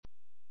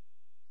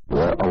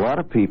a lot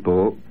of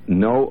people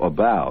know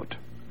about,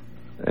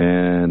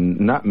 and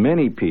not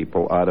many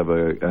people out of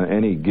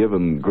any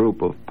given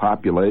group of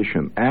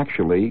population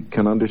actually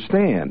can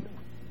understand.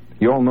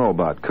 You all know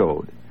about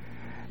code.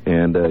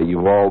 And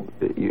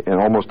in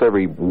almost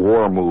every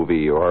war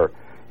movie, or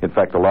in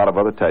fact a lot of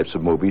other types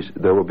of movies,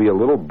 there will be a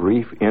little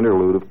brief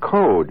interlude of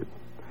code.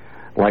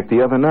 Like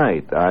the other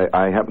night,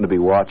 I happened to be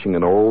watching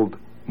an old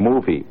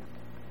movie,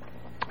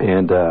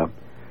 and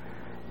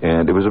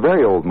it was a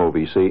very old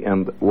movie, see,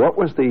 and what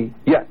was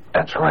yeah,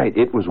 that's right,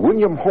 it was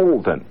William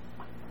Holden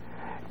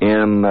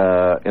in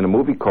a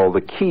movie called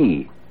The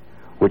Key,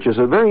 which is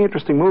a very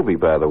interesting movie,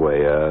 by the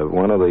way.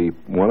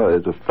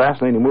 It's a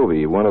fascinating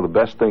movie, one of the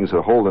best things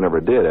that Holden ever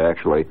did,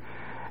 actually,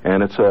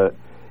 and it's a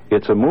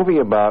movie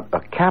about a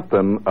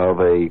captain of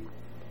a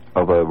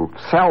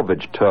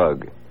salvage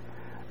tug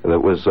that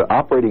was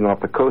operating off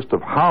the coast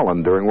of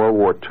Holland during World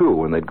War II,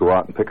 when they'd go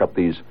out and pick up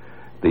these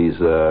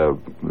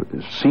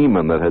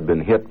seamen that had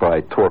been hit by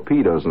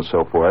torpedoes and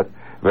so forth.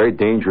 Very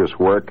dangerous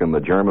work, and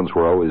the Germans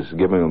were always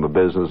giving them the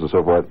business and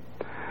so forth.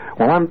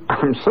 Well,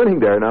 I'm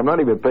sitting there, and I'm not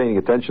even paying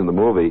attention to the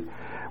movie,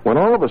 when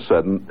all of a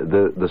sudden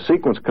the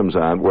sequence comes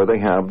on where they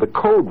have the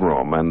code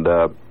room, and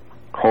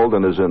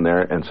Holden is in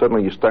there, and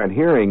suddenly you start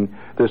hearing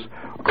this,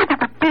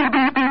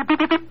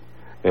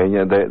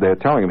 and they're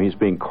telling him he's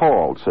being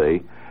called,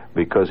 see,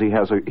 because he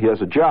has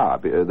a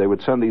job. They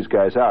would send these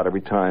guys out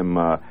every time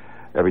there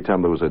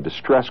was a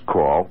distress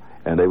call,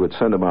 and they would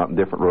send them out in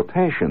different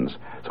rotations.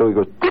 So he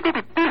goes,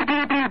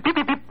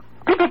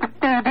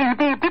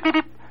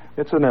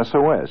 it's an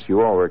SOS.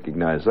 You all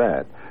recognize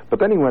that. But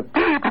then he went,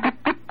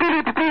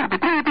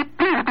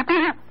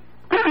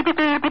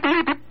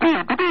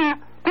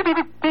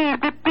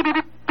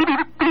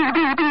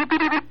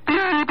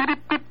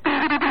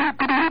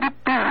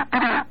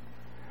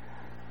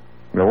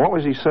 now what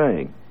was he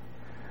saying?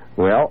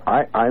 Well,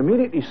 I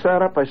immediately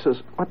sat up. I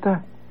says, what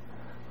the?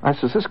 I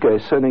says, this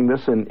guy's sending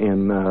this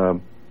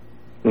in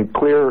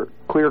clear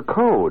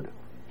code,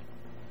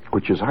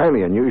 which is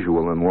highly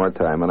unusual in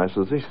wartime. And I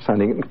says, he's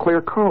sending it in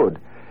clear code.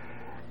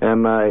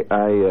 And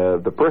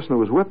the person who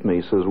was with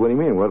me says, what do you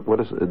mean? What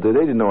is? They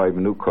didn't know I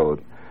even knew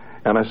code.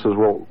 And I says,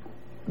 well,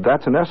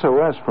 that's an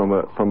SOS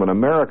from an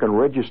American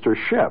register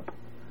ship.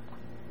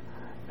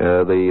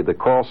 The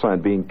call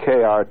sign being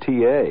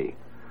KRTA.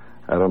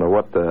 I don't know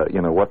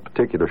what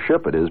particular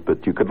ship it is,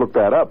 but you could look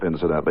that up,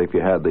 incidentally, if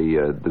you had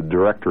the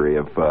directory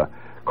of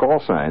call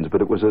signs.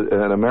 But it was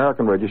an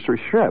American register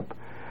ship.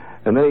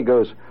 And then he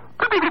goes,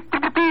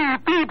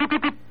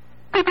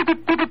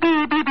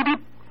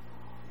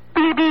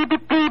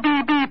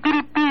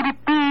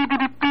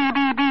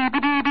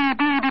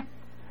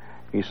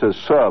 he says,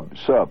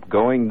 sub,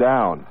 going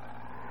down.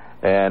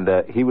 And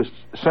he was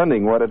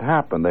sending what had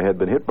happened. They had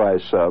been hit by a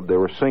sub. They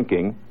were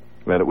sinking.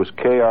 And it was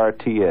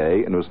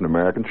KRTA, and it was an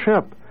American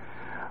ship.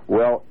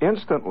 Well,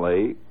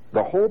 instantly,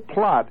 the whole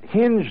plot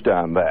hinged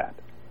on that.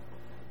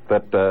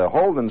 That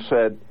Holden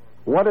said,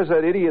 what is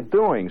that idiot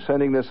doing,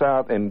 sending this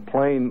out in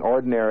plain,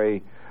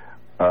 ordinary,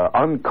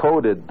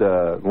 uncoded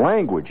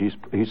language?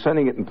 He's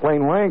sending it in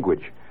plain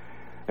language.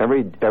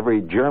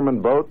 Every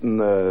German boat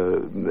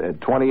in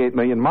 28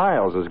 million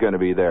miles is going to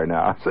be there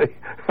now, see?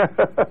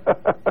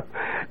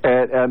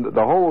 and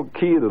the whole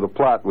key to the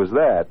plot was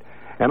that.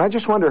 And I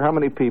just wonder how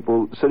many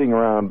people sitting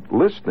around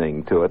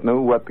listening to it knew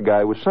what the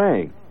guy was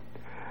saying.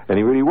 And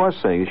he really was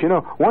saying,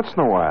 once in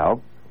a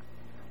while,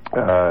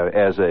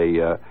 as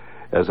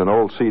an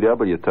old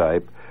CW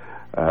type,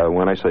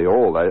 when I say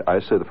old, I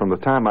said from the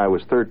time I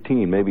was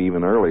 13, maybe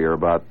even earlier,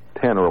 about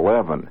 10 or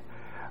 11,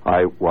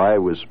 I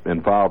was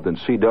involved in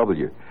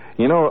CW.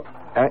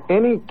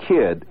 Any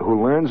kid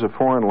who learns a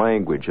foreign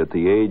language at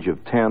the age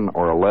of 10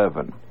 or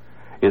 11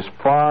 is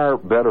far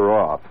better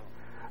off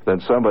than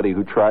somebody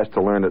who tries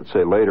to learn it,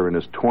 say, later in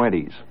his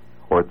 20s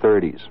or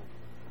 30s.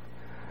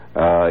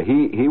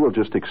 He will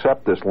just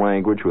accept this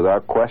language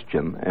without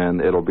question,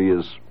 and it'll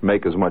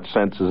make as much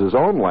sense as his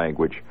own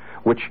language,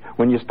 which,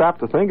 when you stop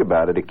to think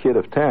about it, a kid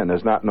of 10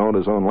 has not known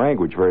his own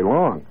language very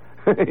long.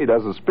 He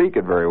doesn't speak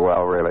it very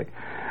well, really.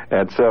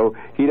 And so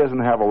he doesn't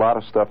have a lot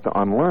of stuff to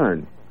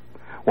unlearn.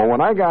 Well,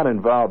 when I got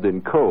involved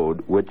in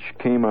code, which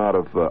came out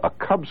of a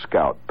Cub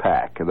Scout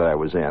pack that I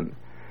was in,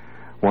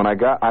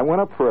 I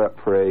went up for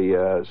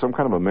some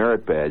kind of a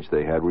merit badge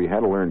they had where you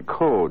had to learn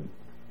code,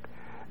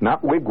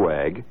 not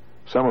wigwag,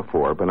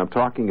 semaphore, but I'm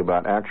talking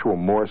about actual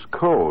Morse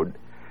code.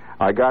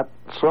 I got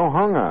so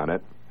hung on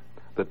it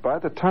that by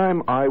the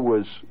time I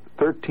was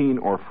 13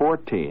 or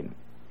 14,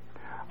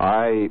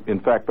 in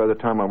fact, by the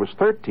time I was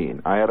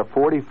 13, I had a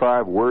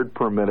 45 word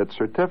per minute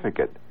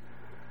certificate,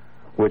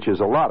 which is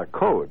a lot of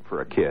code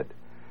for a kid.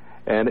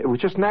 And it was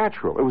just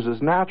natural. It was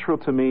as natural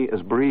to me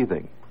as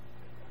breathing.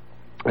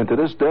 And to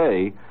this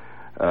day,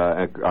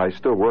 I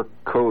still work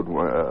code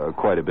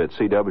quite a bit,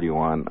 CW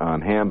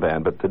on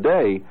Hamband, but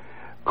today,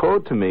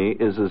 code to me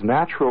is as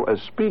natural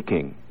as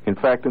speaking. In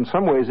fact, in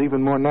some ways,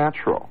 even more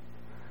natural.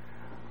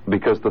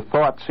 Because the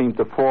thoughts seem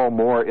to fall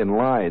more in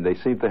line. They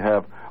seem to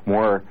have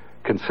more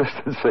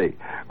consistency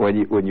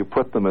when you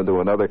put them into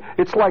another.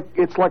 It's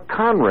like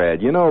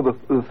Conrad. You know,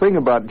 the thing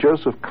about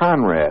Joseph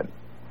Conrad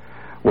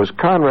was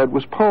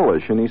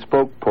Polish, and he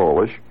spoke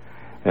Polish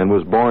and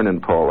was born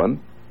in Poland,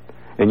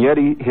 and yet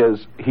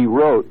he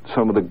wrote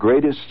some of the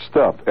greatest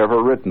stuff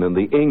ever written in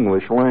the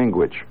English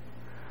language.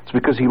 It's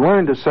because he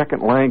learned a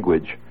second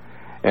language,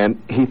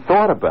 and he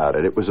thought about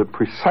it. It was a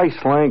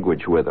precise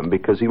language with him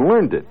because he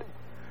learned it.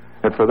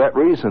 And for that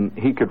reason,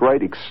 he could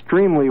write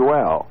extremely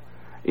well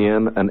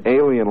in an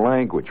alien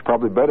language,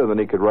 probably better than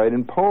he could write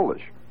in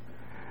Polish.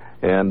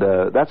 And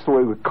that's the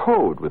way with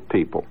code with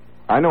people.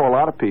 I know a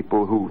lot of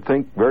people who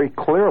think very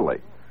clearly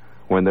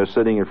when they're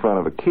sitting in front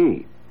of a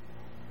key,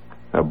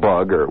 a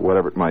bug or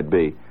whatever it might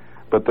be.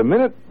 But the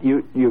minute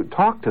you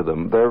talk to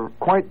them, they're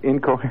quite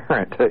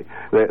incoherent.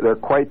 They're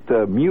quite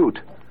mute.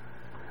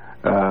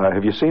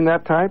 Have you seen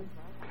that type?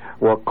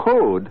 Well,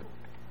 code,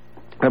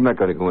 I'm not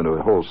going to go into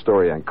a whole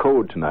story on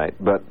code tonight,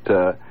 but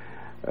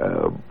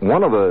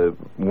one of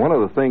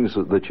the things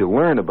that you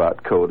learn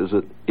about code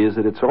is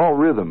that it's all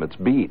rhythm, it's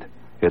beat.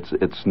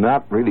 It's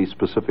not really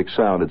specific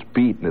sound, it's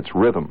beat and it's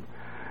rhythm.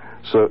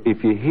 So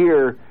if you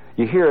hear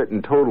it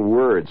in total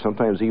words,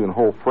 sometimes even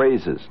whole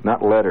phrases,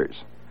 not letters.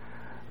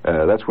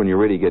 That's when you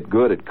really get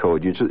good at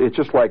code.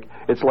 It's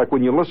like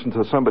when you listen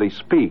to somebody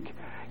speak,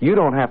 you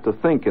don't have to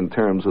think in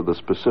terms of the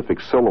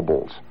specific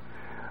syllables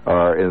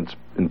or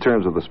in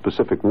terms of the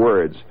specific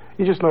words.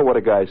 You just know what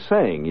a guy's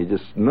saying. You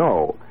just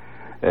know.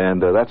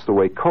 And that's the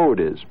way code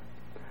is.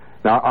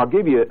 Now, I'll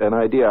give you an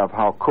idea of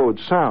how code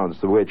sounds,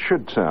 the way it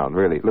should sound,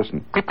 really.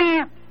 Listen.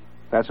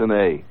 That's an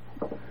A.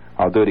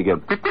 I'll do it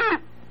again.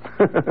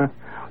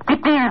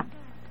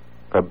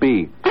 A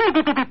B.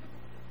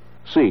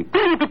 C.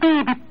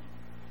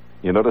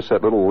 You notice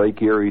that little Lake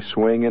Erie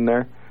swing in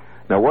there?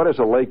 Now, what is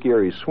a Lake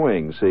Erie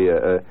swing? See,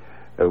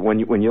 when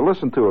you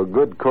listen to a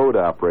good code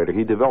operator,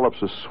 he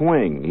develops a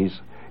swing.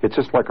 It's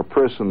just like a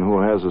person who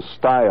has a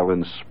style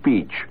in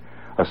speech,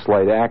 a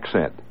slight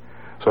accent.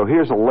 So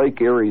here's a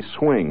Lake Erie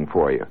swing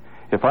for you.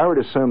 If I were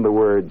to send the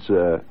words,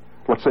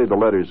 let's say the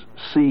letters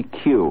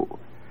CQ,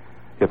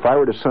 if I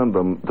were to send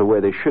them the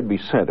way they should be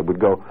sent, it would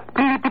go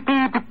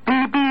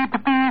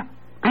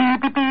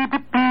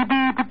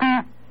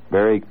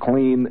very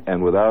clean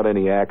and without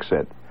any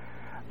accent.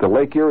 The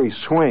Lake Erie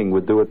swing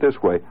would do it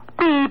this way.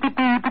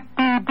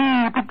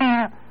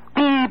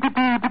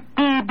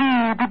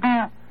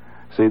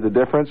 See the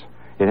difference?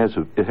 It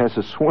has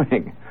a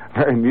swing,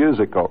 very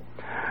musical.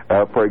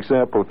 For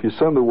example, if you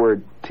send the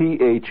word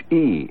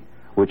THE,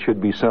 which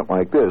should be sent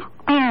like this.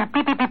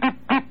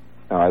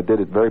 I did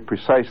it very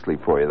precisely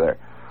for you there.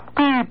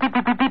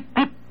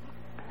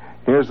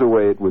 Here's the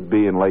way it would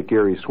be in Lake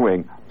Erie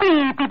swing.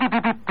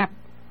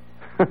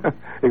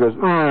 He goes,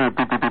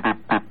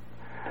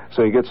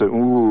 so he gets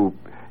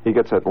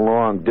that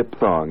long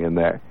diphthong in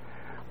there.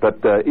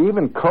 But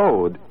even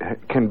code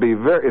can be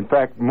in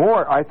fact,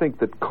 I think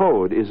that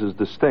code is as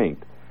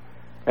distinct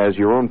as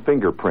your own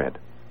fingerprint.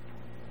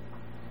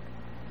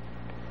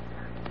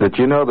 That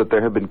you know that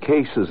there have been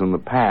cases in the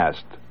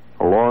past,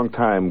 a long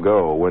time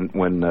ago,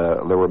 when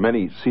there were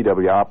many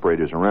CW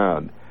operators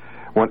around,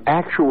 when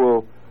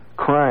actual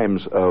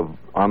crimes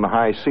on the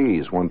high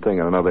seas, one thing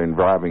and another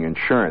involving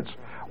insurance,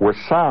 were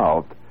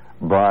solved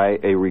by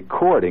a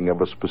recording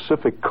of a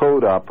specific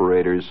code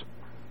operator's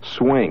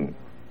swing.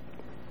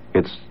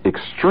 It's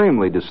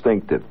extremely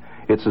distinctive.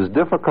 It's as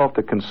difficult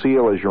to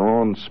conceal as your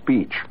own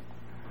speech.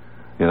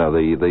 You know,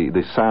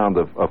 the sound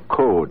of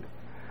code.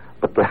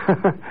 But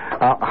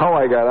how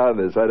I got on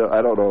this, I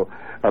don't know.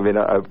 I mean,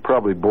 I'm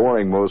probably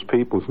boring most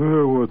people.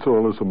 What's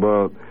all this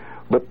about?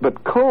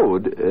 But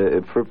code,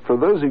 for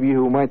those of you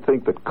who might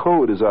think that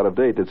code is out of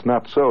date, it's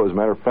not so. As a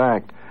matter of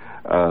fact,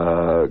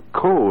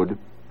 code,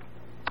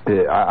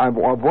 I've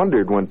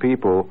wondered when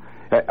people...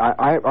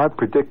 I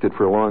predicted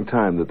for a long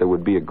time that there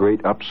would be a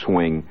great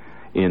upswing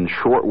in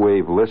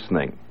shortwave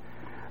listening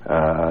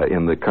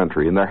in the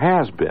country, and there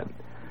has been.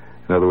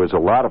 In other words, a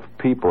lot of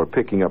people are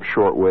picking up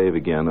shortwave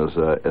again as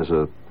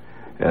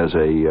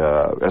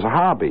a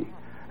hobby,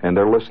 and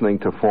they're listening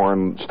to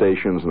foreign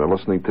stations and they're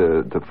listening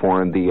to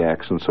foreign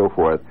DX and so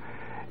forth.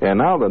 And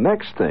now the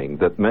next thing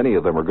that many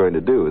of them are going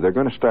to do, they're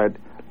going to start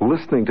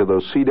listening to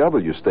those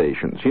CW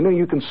stations. You know,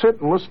 you can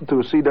sit and listen to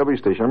a CW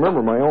station. I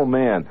remember my old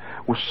man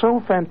was so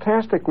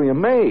fantastically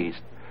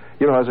amazed.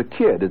 You know, as a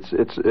kid,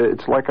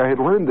 it's like I had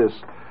learned this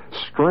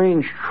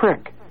strange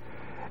trick.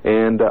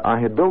 And I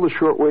had built a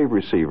shortwave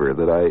receiver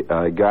that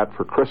I got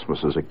for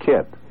Christmas as a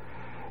kit.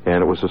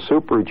 And it was a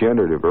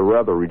regenerative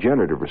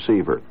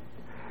receiver.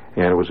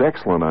 And it was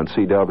excellent on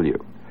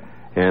CW.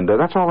 And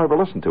that's all I ever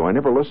listened to. I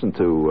never listened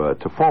to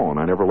phone.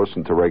 I never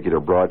listened to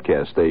regular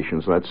broadcast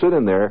stations. And I'd sit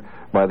in there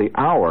by the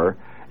hour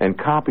and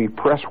copy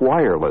press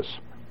wireless.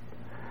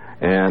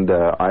 And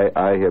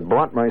I had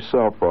bought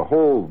myself a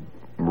whole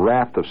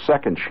raft of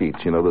second sheets,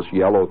 you know, this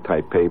yellow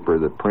type paper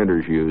that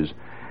printers use.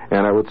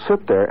 And I would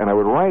sit there and I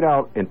would write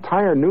out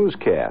entire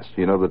newscasts,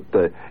 you know,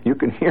 that you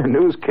can hear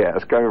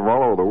newscasts coming from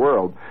all over the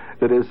world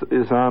that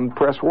is on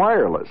press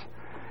wireless.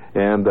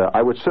 And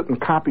I would sit and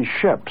copy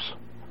ships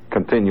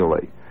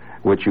continually.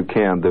 which you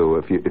can do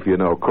if you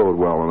know code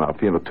well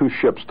enough. You know, two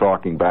ships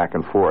talking back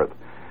and forth,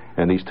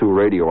 and these two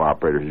radio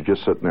operators are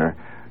just sitting there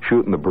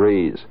shooting the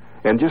breeze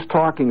and just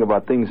talking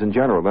about things in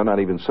general. They're not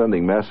even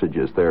sending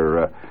messages.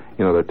 They're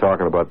they're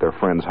talking about their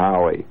friends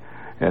Howie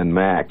and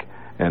Mac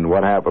and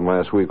what happened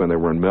last week when they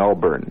were in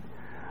Melbourne.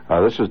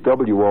 This is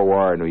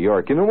WOR New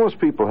York. You know, most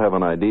people have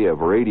an idea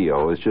of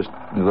radio. It's just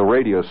the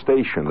radio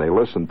station they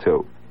listen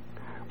to.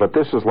 But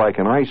this is like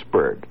an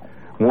iceberg.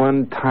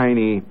 One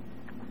tiny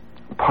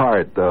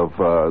part of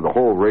the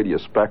whole radio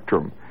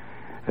spectrum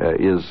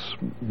is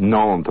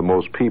known to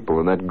most people,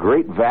 and that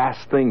great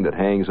vast thing that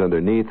hangs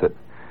underneath it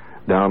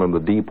down in the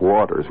deep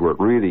waters where it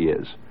really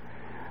is.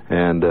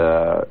 And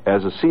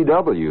as a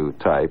CW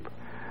type,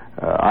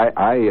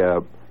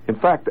 in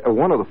fact,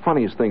 one of the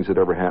funniest things that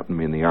ever happened to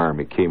me in the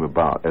Army came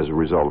about as a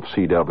result of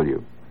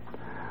CW.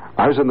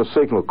 I was in the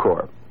Signal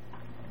Corps,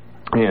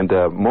 and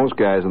most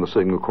guys in the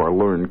Signal Corps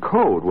learn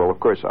code. Well, of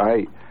course,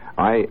 I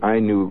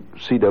knew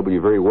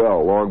CW very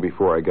well long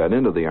before I got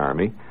into the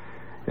Army,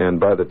 and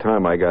by the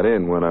time I got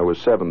in, when I was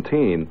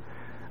 17,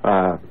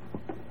 I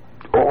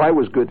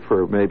was good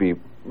for maybe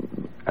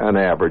an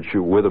average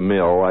with a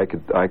mill. I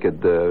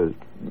could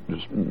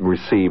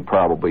receive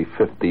probably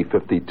 50,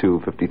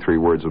 52, 53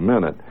 words a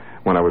minute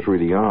when I was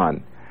really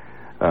on.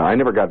 I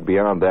never got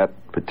beyond that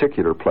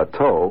particular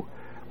plateau,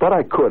 but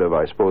I could have,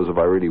 I suppose, if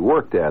I really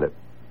worked at it.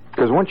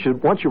 Because once you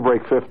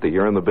break 50,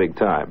 you're in the big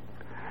time.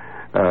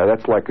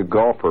 That's like a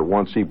golfer.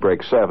 Once he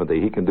breaks 70,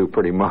 he can do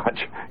pretty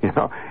much. You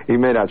know, he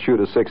may not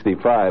shoot a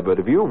 65, but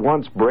if you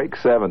once break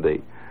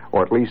 70,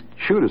 or at least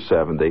shoot a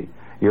 70,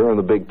 you're in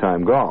the big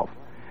time golf.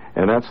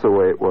 And that's the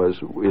way it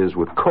is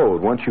with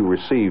code. Once you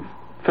receive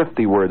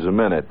 50 words a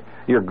minute,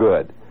 you're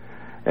good.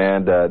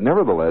 And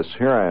nevertheless,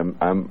 here I am.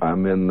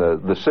 I'm in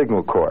the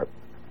Signal Corps,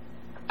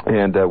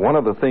 and one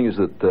of the things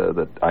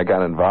that I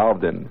got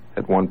involved in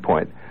at one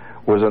point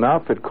was an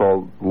outfit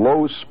called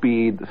Low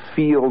Speed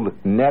Field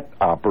Net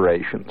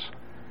Operations.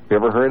 You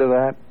ever heard of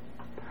that?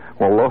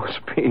 Well, Low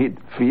Speed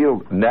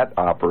Field Net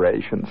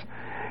Operations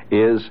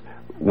is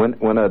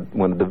when a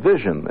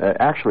division,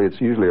 actually it's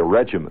usually a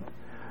regiment,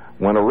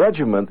 when a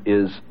regiment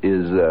is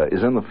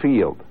in the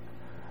field,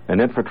 an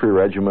infantry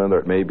regiment, or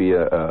it may be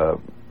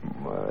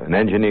an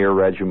engineer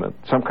regiment,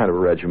 some kind of a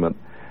regiment,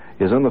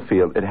 is in the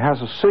field, it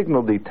has a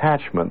signal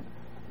detachment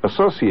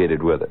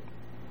associated with it.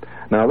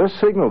 Now, this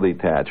signal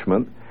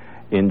detachment,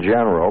 in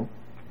general,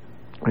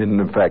 and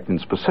in fact in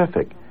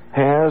specific,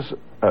 has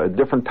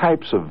different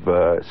types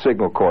of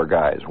Signal Corps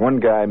guys. One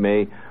guy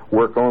may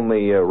work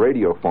only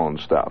radio phone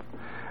stuff,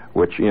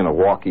 which,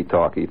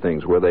 walkie-talkie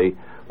things, where they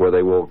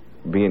will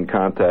be in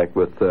contact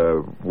with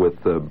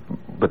the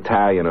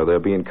battalion, or they'll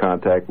be in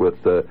contact with,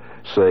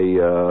 say,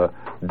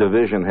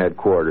 division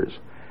headquarters.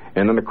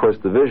 And then, of course,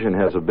 division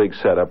has a big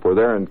setup where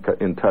they're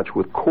in touch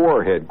with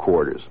Corps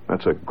headquarters.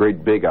 That's a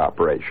great big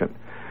operation.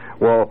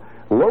 Well,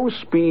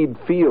 low-speed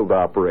field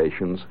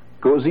operations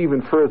goes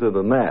even further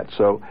than that.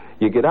 So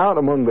you get out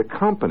among the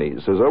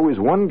companies. There's always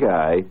one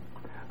guy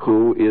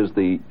who is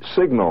the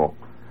signal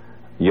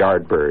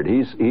yardbird.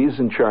 He's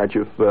in charge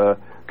of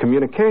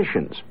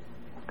communications.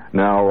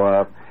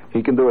 Now,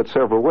 he can do it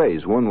several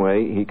ways. One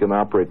way, he can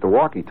operate the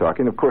walkie-talkie.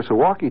 And, of course, a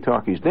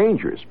walkie-talkie is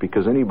dangerous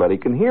because anybody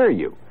can hear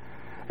you.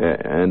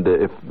 And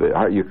it's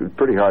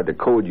pretty hard to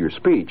code your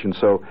speech. And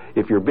so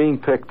if you're being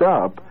picked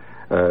up,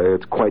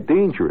 it's quite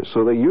dangerous.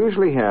 So they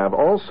usually have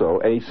also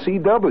a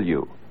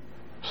CW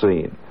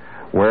scene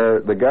where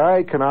the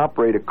guy can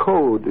operate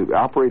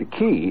a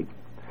key,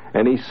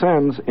 and he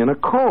sends in a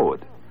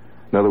code.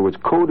 In other words,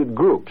 coded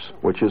groups,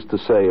 which is to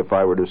say, if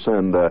I were to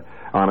send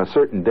on a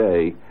certain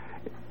day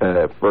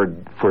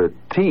for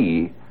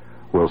T,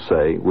 we'll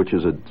say, which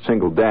is a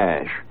single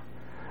dash,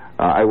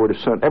 I would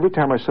have sent, every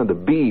time I send a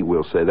B,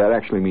 we'll say, that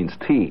actually means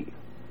T.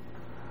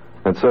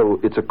 And so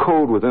it's a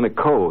code within a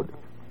code.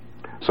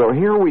 So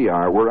here we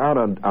are, we're out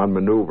on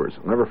maneuvers.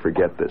 I'll never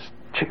forget this.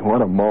 Gee,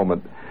 what a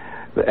moment.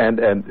 And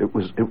it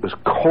was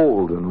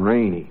cold and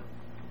rainy.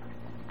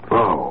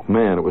 Oh,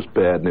 man, it was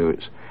bad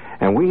news.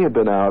 And we had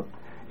been out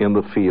in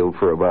the field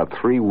for about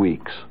 3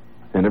 weeks,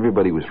 and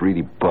everybody was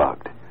really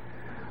bugged.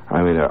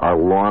 I mean, our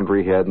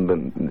laundry hadn't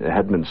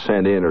been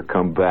sent in or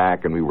come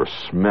back, and we were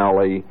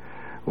smelly.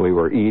 We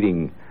were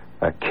eating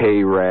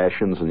K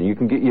rations, and you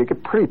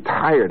get pretty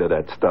tired of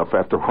that stuff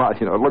after a while.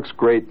 You know, it looks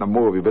great in a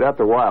movie, but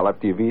after a while,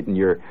 after you've eaten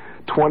your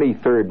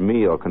 23rd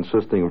meal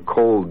consisting of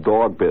cold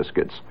dog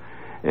biscuits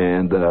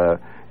and a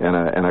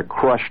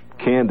crushed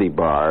candy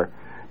bar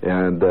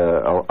and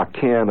a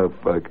can of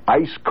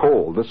ice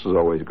cold. This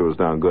always goes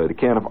down good. A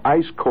can of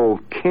ice cold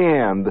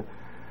canned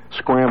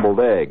scrambled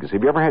eggs.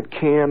 Have you ever had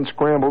canned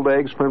scrambled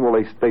eggs?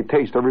 Well, they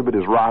taste every bit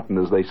as rotten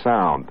as they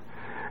sound.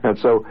 And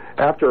so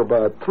after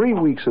about 3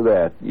 weeks of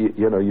that,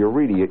 you're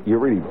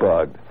really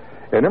bugged,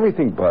 and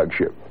everything bugs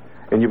you,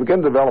 and you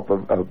begin to develop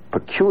a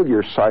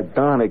peculiar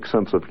sardonic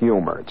sense of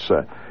humor.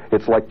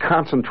 It's like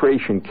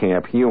concentration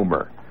camp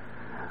humor,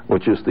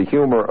 which is the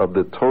humor of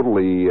the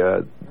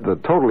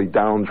totally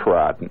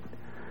downtrodden.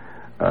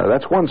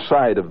 That's one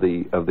side of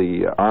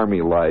the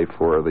Army life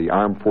or the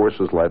Armed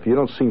Forces life you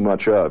don't see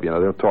much of. They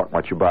don't talk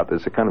much about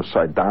this. A kind of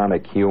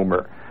sardonic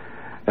humor.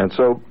 And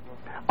so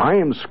I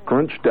am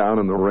scrunched down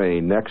in the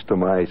rain next to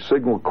my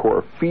Signal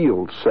Corps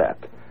field set.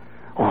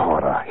 Oh,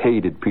 what a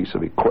hated piece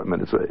of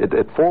equipment!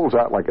 It folds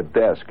out like a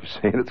desk, you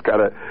see, and it's got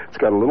a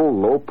little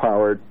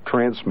low-powered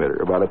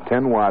transmitter, about a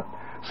 10-watt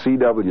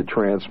CW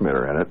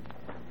transmitter in it,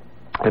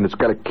 and it's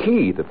got a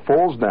key that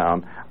folds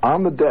down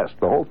on the desk.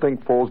 The whole thing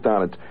folds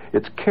down.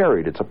 It's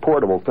carried. It's a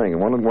portable thing,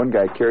 and one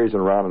guy carries it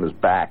around on his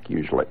back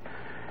usually,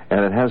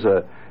 and it has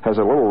a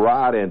little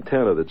rod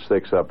antenna that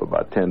sticks up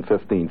about 10,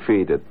 15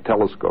 feet. It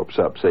telescopes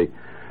up. See,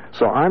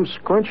 so I'm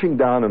scrunching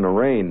down in the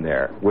rain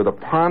there with a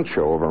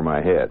poncho over my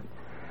head.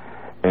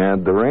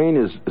 And the rain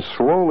is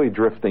slowly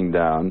drifting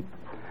down,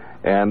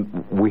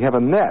 and we have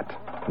a net.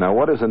 Now,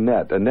 what is a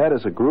net? A net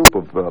is a group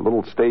of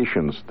little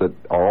stations that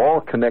are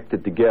all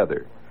connected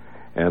together.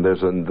 And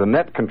there's the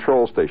net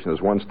control station.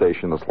 There's one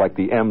station that's like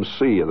the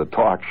MC of the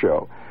talk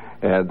show.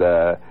 And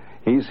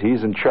he's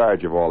in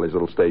charge of all these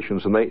little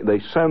stations, and they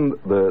send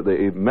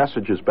the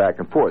messages back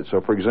and forth. So,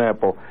 for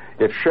example,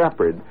 if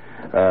Shepard,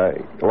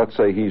 let's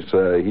say he's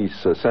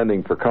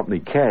sending for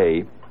Company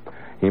K,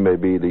 he may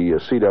be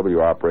the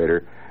CW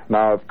operator.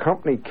 Now, if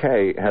Company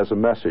K has a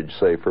message,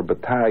 say, for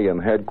battalion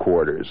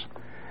headquarters,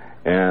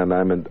 and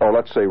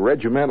let's say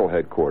regimental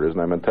headquarters,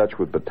 and I'm in touch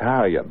with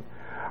battalion,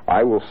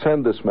 I will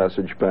send this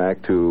message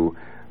back to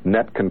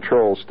Net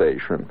Control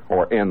Station,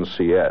 or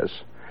NCS,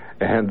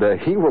 and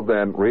he will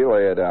then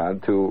relay it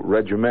on to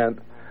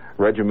regimental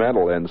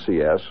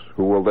NCS,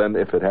 who will then,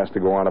 if it has to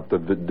go on up to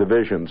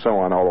division, so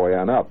on, all the way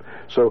on up.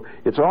 So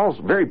it's all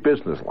very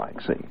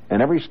businesslike, see,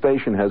 and every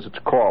station has its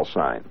call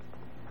sign.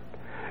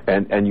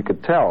 And you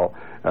could tell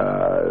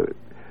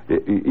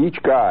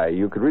each guy,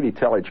 you could really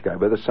tell each guy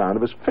by the sound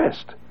of his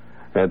fist.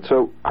 And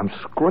so I'm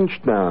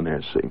scrunched down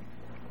there, see.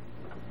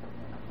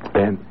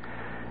 And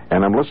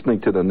I'm listening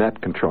to the net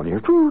control.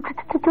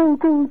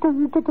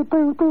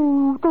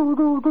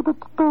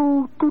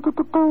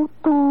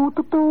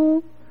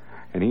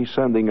 And he's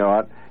sending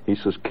out, he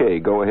says, K,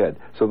 go ahead.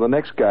 So the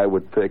next guy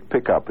would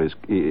pick up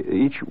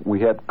we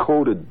had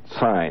coded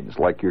signs,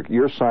 like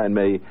your sign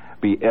may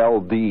be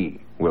LD,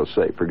 we'll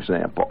say, for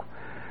example,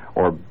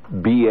 or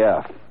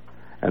BF.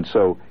 And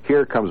so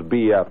here comes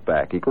BF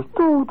back. He goes,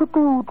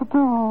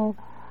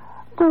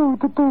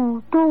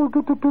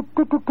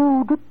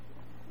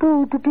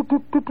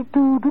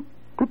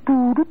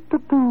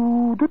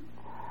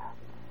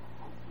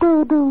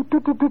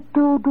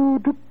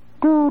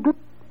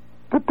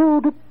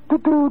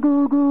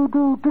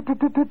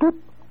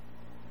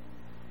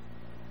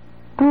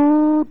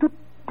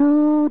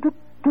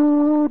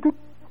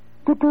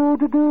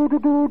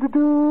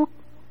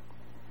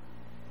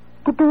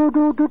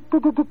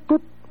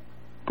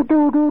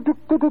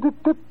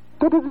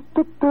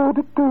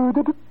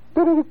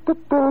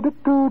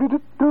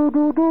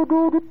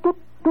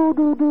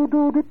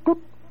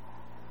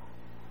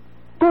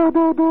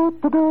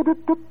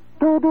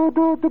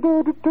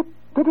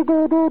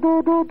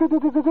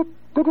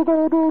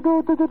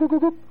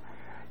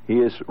 he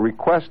is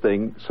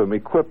requesting some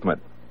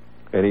equipment,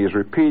 and he is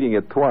repeating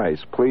it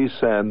twice. Please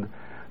send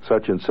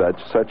such and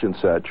such, such and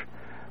such.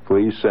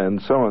 Please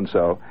send so and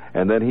so.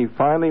 And then he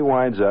finally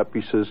winds up.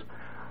 He says,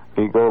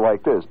 he goes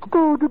like this.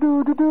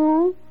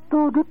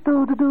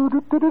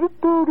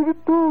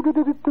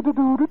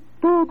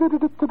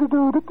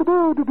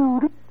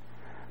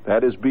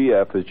 That is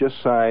BF, is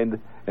just signed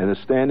and is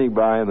standing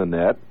by in the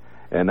net,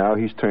 and now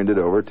he's turned it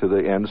over to the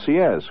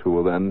NCS, who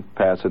will then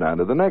pass it on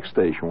to the next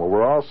station. Well,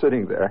 we're all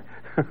sitting there,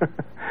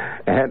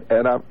 and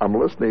I'm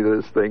listening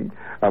to this thing.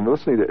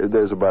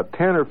 There's about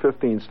 10 or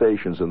 15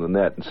 stations in the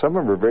net, and some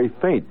of them are very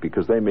faint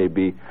because they may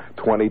be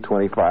 20,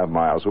 25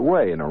 miles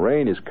away, and the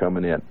rain is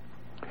coming in.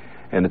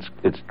 And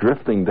it's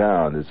drifting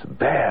down. It's a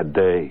bad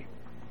day.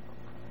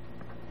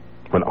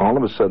 When all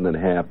of a sudden it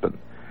happened,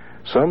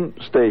 some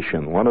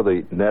station, one of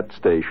the net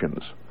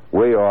stations,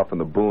 way off in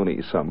the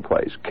boonies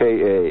someplace,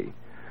 KA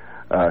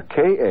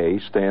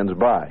stands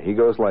by. He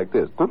goes like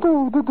this.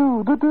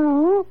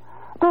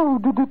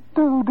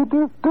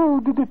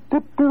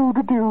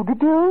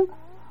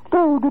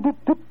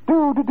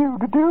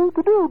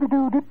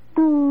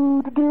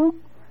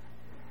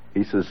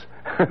 He says,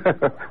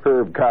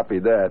 Herb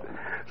copied that.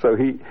 So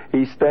he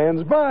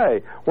stands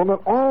by. Well, then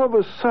all of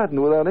a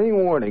sudden, without any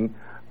warning,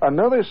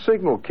 another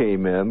signal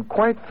came in,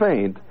 quite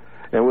faint,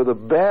 and with a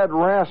bad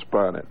rasp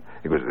on it.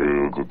 It goes,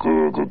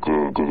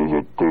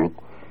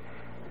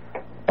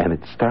 and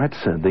it starts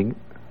sending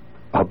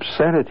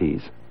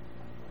obscenities.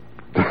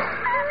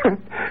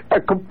 A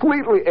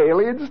completely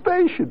alien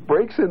station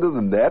breaks into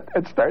the net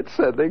and starts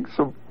sending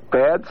some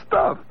bad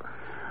stuff.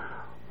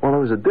 Well,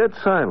 there was a dead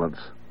silence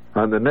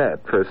on the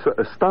net,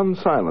 a stunned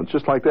silence,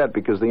 just like that,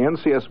 because the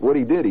NCS, what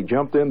he did, he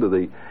jumped into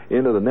the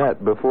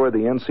net before the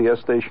NCS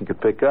station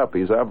could pick up.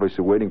 He's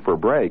obviously waiting for a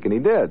break, and he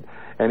did.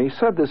 And he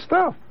said this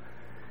stuff.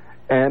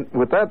 And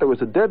with that, there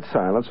was a dead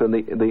silence, and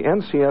the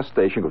NCS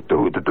station goes,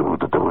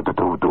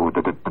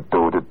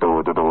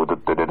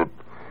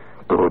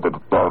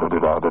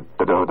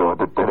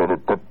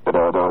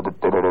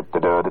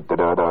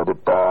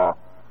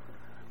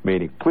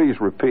 Meaning,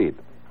 please repeat.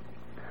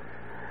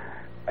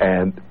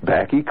 And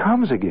back he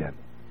comes again.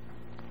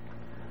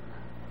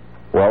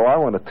 Well, I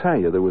want to tell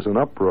you, there was an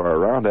uproar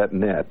around that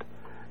net.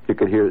 You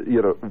could hear,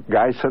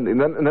 guys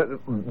sending, and then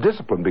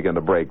discipline began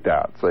to break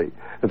down. See,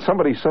 and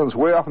somebody sends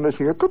way off in this,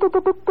 you hear,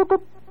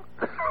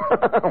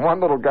 one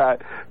little guy.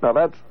 Now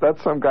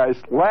that's some guy's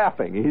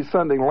laughing. He's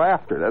sending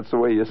laughter. That's the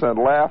way you send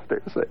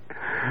laughter. See,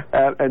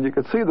 and you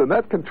can see the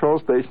net control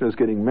station is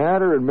getting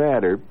madder and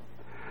madder.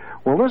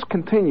 Well, this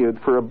continued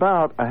for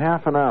about a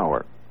half an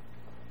hour,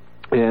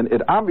 and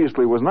it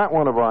obviously was not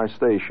one of our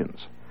stations.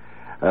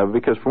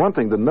 Because, for one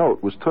thing, the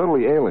note was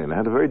totally alien. It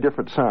had a very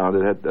different sound.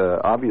 It had,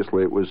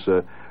 obviously, it was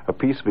a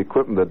piece of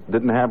equipment that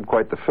didn't have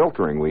quite the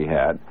filtering we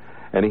had.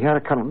 And he had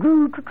a kind of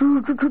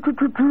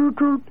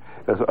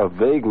a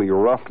vaguely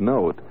rough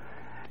note.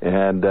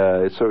 And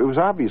so it was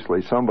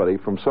obviously somebody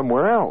from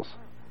somewhere else.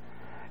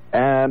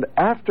 And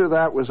after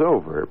that was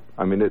over,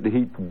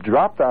 he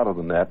dropped out of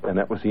the net, and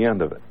that was the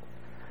end of it.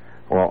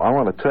 Well, I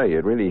want to tell you,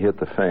 it really hit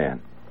the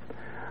fan.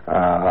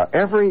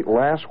 Every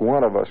last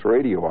one of us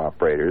radio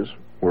operators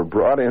were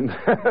brought in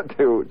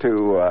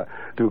to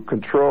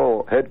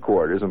control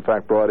headquarters, in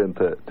fact, brought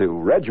into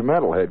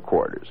regimental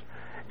headquarters,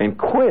 and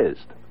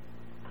quizzed.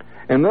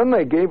 And then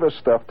they gave us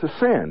stuff to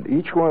send.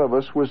 Each one of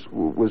us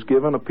was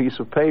given a piece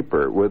of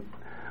paper with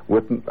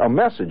a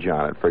message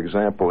on it. For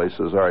example, they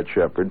says, all right,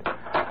 Shepard,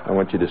 I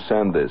want you to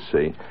send this,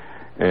 see?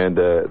 And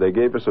they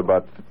gave us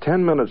about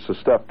 10 minutes of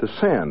stuff to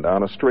send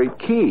on a straight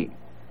key,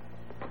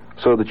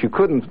 so that you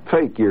couldn't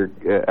fake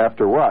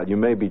after a while, you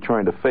may be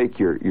trying to fake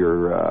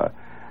your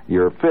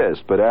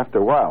fist, but after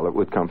a while it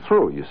would come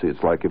through. You see,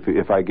 it's like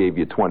if I gave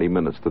you 20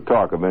 minutes to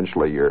talk,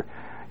 eventually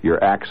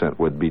your accent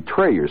would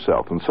betray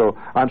yourself. And so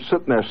I'm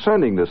sitting there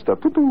sending this stuff.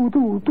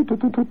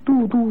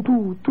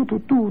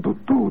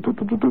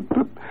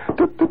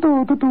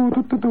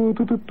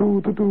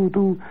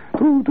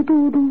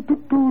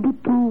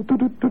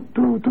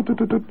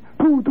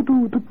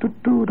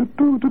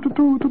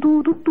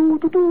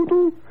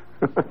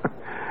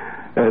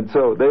 And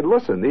so they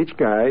listened, each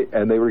guy,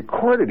 and they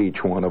recorded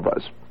each one of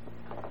us.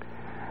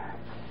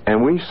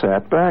 And we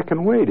sat back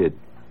and waited.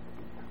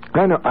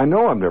 I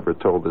know I've never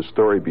told this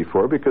story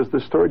before because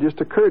this story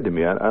just occurred to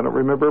me. I don't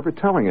remember ever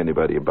telling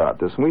anybody about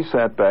this. And we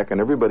sat back,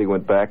 and everybody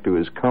went back to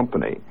his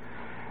company.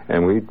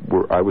 And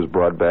I was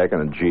brought back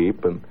in a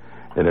Jeep, and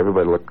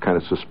everybody looked kind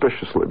of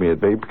suspiciously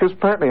at me, because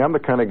apparently I'm the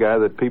kind of guy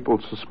that people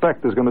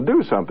suspect is going to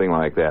do something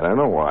like that. I don't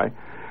know why.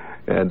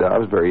 And I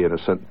was very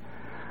innocent.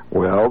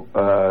 Well,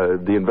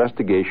 the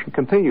investigation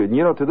continued.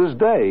 And, to this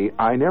day,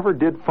 I never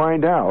did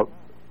find out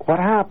what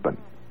happened.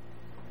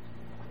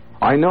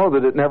 I know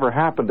that it never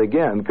happened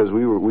again because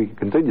we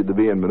continued to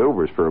be in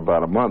maneuvers for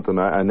about a month, and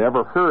I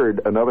never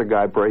heard another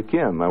guy break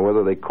in. Now,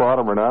 whether they caught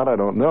him or not, I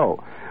don't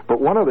know. But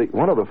one of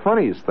the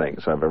funniest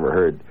things I've ever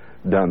heard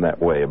done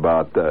that way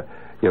about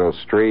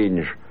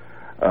strange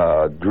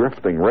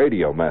drifting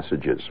radio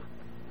messages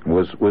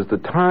was the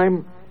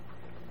time,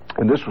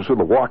 and this was with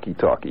a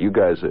walkie-talkie. You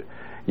guys,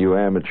 you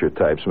amateur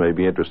types, may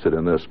be interested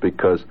in this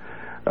because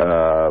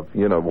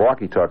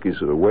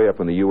walkie-talkies are way up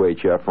in the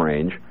UHF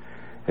range.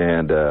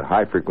 And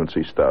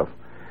high-frequency stuff.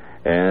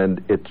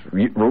 And it's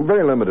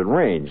very limited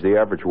range. The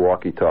average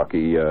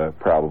walkie-talkie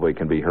probably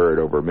can be heard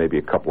over maybe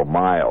a couple of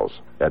miles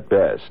at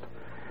best.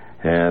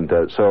 And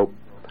so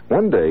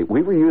one day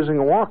we were using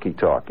a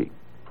walkie-talkie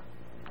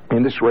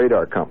in this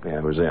radar company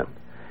I was in.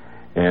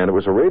 And it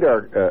was a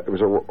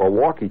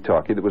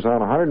walkie-talkie that was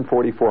on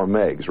 144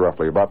 megs,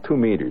 roughly, about 2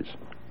 meters,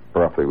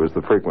 roughly, was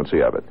the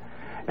frequency of it.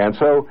 And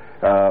so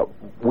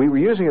we were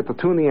using it to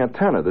tune the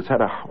antenna. This had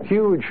a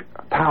huge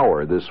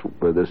tower, this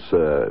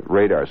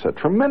radar set,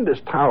 tremendous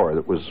tower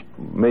that was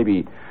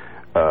maybe,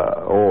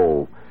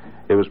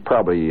 it was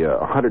probably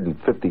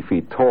 150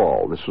 feet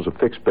tall. This was a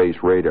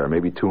fixed-base radar,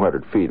 maybe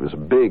 200 feet. It was a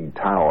big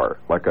tower,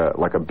 like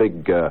a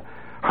big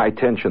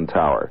high-tension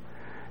tower.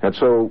 And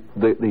so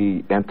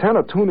the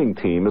antenna tuning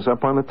team is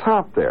up on the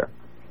top there,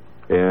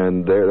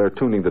 and they're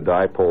tuning the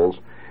dipoles,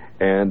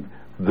 and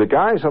the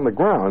guys on the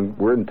ground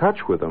were in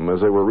touch with them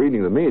as they were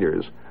reading the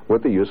meters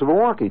with the use of a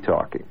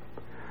walkie-talkie.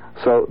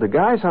 So the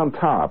guys on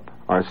top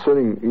are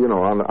sitting,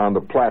 on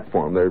the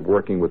platform. They're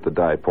working with the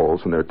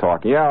dipoles, and they're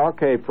talking. Yeah,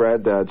 okay,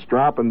 Fred, it's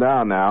dropping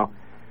down now.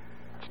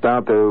 It's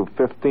down to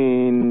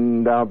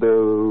 15, down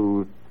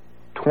to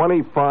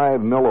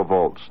 25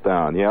 millivolts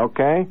down. Yeah,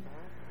 okay?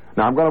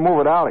 Now I'm going to move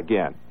it out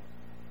again.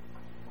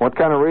 What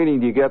kind of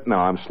reading do you get now?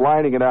 I'm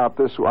sliding it out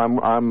this way.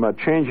 I'm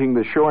changing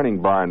the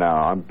shorting bar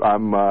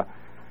now.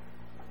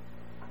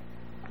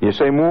 You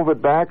say move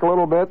it back a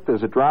little bit.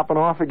 Is it dropping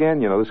off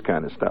again? This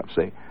kind of stuff,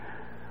 see?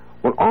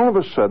 Well, all of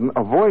a sudden,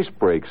 a voice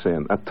breaks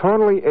in, a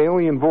totally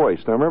alien voice.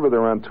 Now, remember,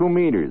 they're on 2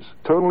 meters.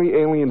 Totally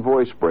alien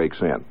voice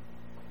breaks in.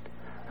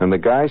 And the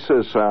guy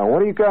says,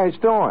 what are you guys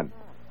doing?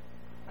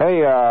 Hey,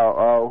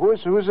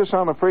 who's this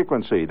on the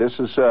frequency? This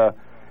is,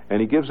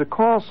 and he gives a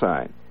call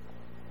sign.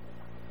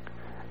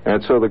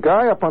 And so the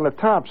guy up on the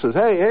top says,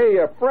 hey,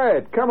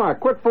 Fred, come on,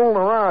 quit fooling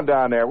around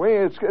down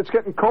there. It's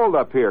getting cold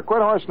up here.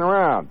 Quit horsing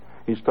around.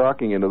 He's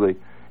talking into the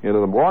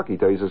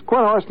walkie-talkie. He says, quit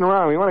horsing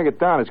around. We want to get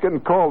down. It's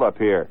getting cold up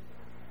here.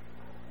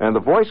 And the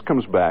voice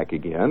comes back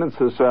again and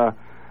says,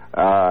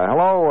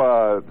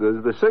 hello,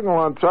 the signal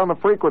on the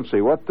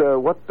frequency. What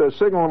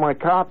signal am I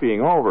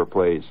copying over,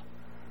 please?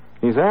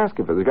 He's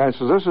asking for. The guy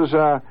says, this is,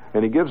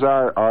 and he gives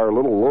our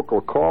little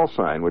local call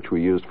sign, which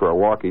we used for a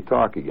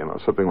walkie-talkie,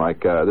 something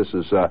like, this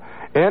is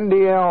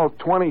NDL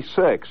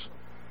 26.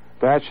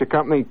 That's the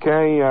company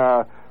K,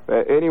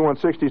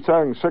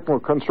 8167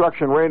 Signal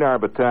Construction Radar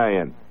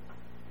Battalion.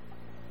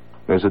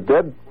 There's a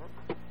dead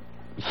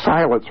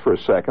silence for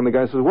a second. The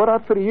guy says, what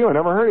outfit are you? I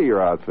never heard of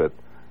your outfit.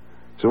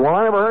 He said, well,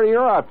 I never heard of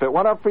your outfit.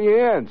 What outfit are you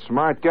in,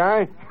 smart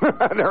guy?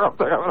 They're up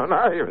there having an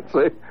argument,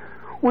 see?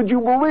 Would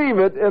you believe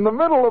it? In the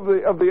middle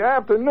of the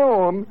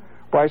afternoon,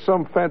 by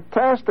some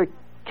fantastic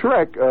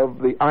trick of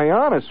the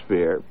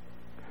ionosphere,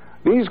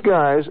 these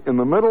guys in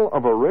the middle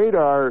of a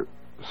radar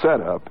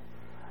setup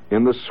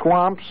in the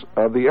swamps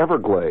of the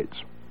Everglades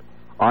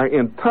are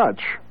in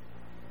touch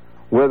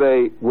with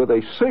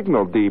a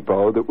signal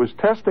depot that was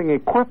testing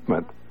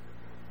equipment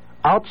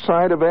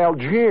outside of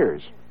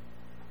Algiers.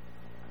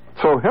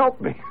 So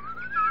help me.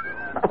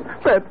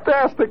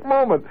 Fantastic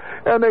moment.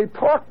 And they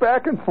talked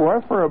back and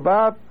forth for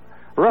about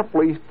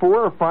roughly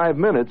 4 or 5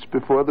 minutes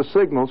before the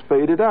signals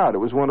faded out. It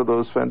was one of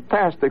those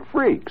fantastic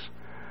freaks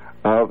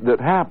that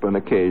happen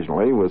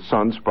occasionally with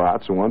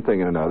sunspots and one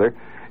thing and another.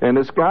 And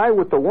this guy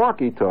with the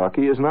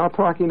walkie-talkie is now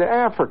talking to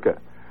Africa.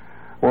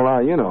 Well,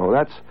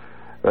 that's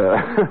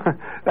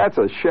that's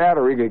a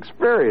shattering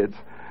experience.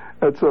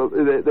 And so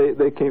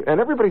they came,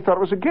 and everybody thought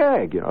it was a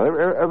gag.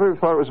 Everybody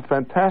thought it was a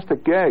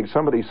fantastic gag.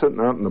 Somebody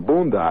sitting out in the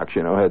boondocks,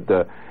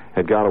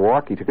 had got a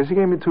walkie-talkie because he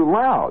came in too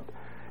loud.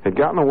 Had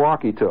gotten a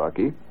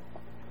walkie-talkie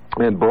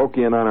and broke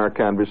in on our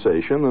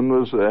conversation and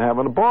was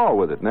having a ball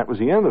with it, and that was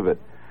the end of it.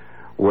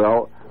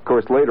 Well, of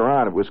course, later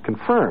on it was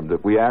confirmed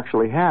that we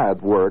actually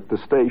had worked the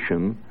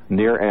station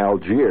near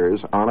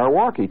Algiers on our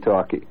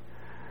walkie-talkie.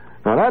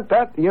 Now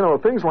that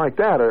things like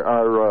that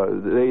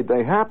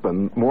they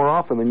happen more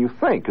often than you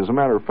think. As a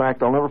matter of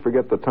fact, I'll never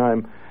forget the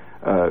time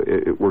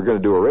we're going to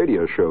do a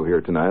radio show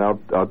here tonight.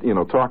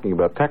 I'll talking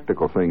about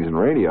technical things in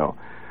radio.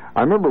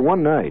 I remember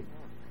one night.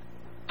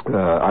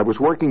 I was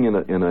working in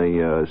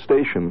a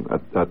station,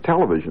 a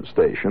television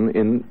station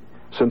in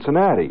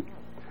Cincinnati.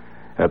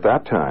 At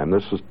that time,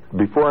 this was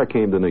before I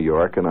came to New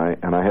York, and I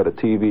had a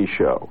TV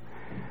show,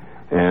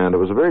 and it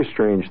was a very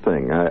strange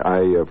thing.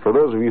 For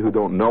those of you who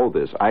don't know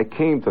this, I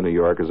came to New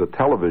York as a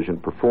television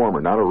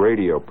performer, not a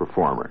radio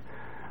performer.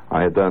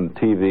 I had done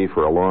TV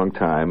for a long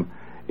time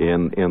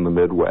in the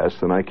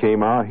Midwest, and I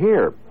came out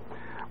here.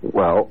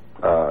 Well,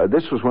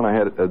 this was when I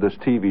had this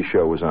TV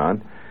show was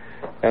on.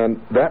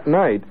 And that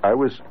night, I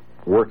was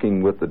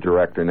working with the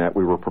director, and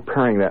we were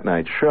preparing that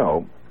night's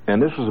show,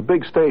 and this was a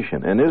big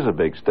station, and is a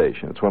big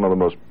station. It's one of the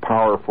most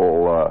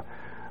powerful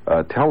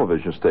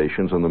television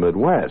stations in the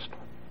Midwest.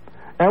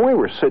 And we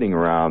were sitting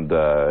around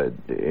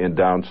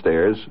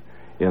downstairs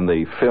in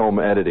the film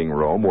editing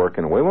room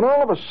working away, when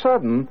all of a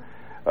sudden,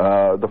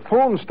 the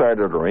phone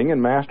started to ring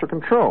in master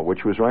control,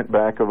 which was right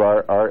back of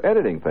our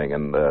editing thing,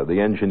 and the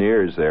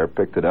engineers there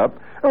picked it up.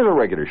 There was a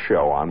regular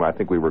show on. I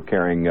think we were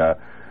carrying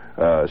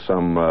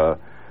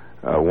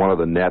one of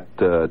the net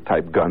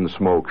type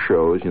Gunsmoke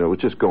shows. It was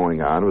just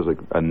going on. It was like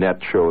a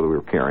net show that we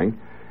were carrying.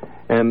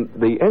 And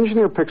the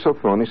engineer picks up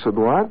the phone. He said,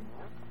 what?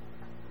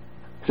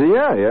 I said,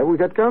 yeah, we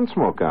got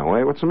Gunsmoke on.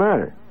 Wait, what's the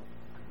matter?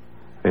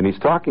 And he's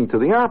talking to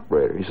the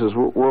operator. He says,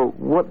 well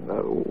what?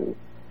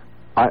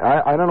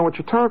 I don't know what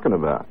you're talking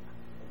about.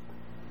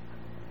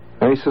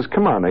 And he says,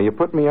 come on, now you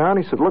put me on?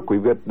 He said, look,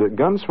 we've got the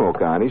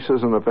Gunsmoke on. He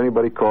says, and if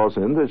anybody calls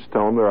in, just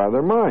tell them they're out of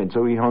their mind.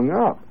 So he hung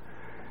up.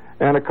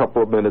 And a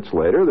couple of minutes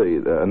later,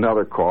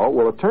 another call.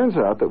 Well, it turns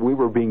out that we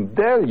were being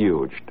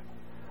deluged.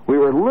 We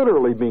were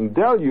literally being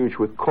deluged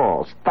with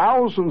calls,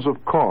 thousands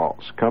of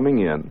calls coming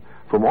in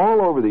from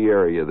all over the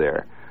area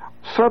there.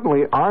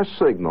 Suddenly, our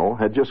signal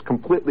had just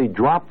completely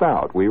dropped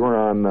out. We were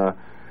on,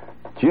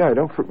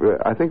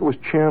 I think it was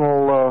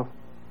channel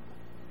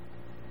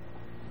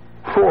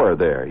 4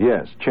 there.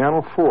 Yes,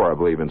 channel 4, I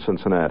believe, in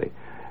Cincinnati.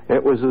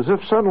 It was as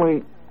if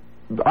suddenly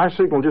our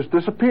signal just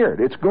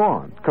disappeared. It's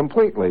gone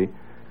completely.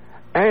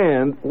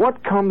 And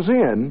what comes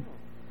in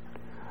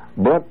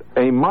but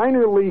a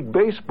minor league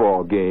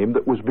baseball game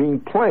that was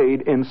being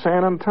played in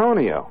San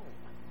Antonio?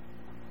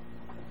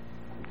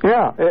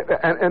 Yeah,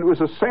 and it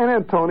was a San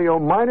Antonio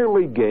minor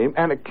league game,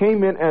 and it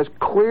came in as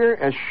clear,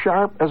 as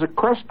sharp as a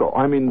crystal.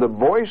 I mean, the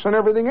voice and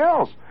everything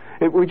else.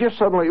 It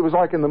was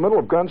like in the middle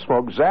of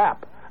Gunsmoke,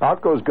 zap,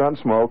 out goes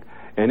Gunsmoke,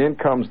 and in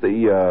comes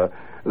the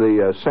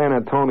San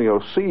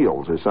Antonio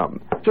Seals or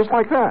something. Just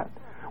like that.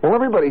 Well,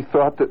 everybody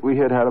thought that we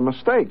had a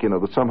mistake,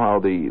 that somehow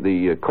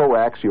the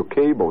coaxial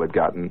cable had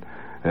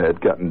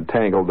gotten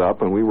tangled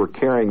up and we were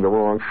carrying the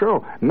wrong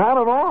show. Not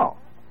at all.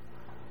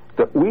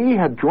 That we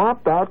had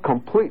dropped out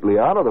completely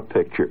out of the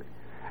picture,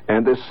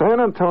 and this San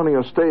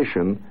Antonio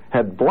station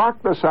had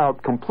blocked us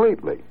out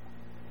completely.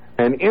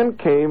 and in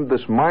came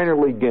this minor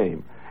league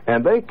game.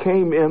 And they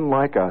came in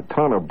like a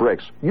ton of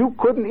bricks. You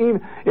couldn't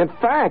even... In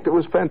fact, it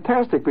was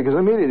fantastic because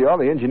immediately all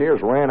the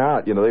engineers ran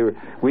out. You know,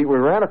 we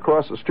ran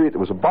across the street. There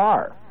was a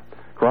bar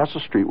across the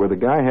street where the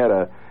guy had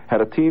a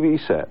TV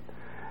set.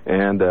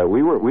 And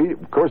we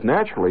of course,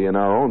 naturally, in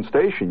our own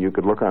station, you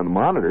could look on the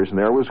monitors, and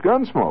there was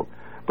Gunsmoke.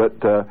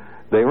 But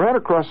they ran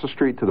across the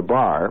street to the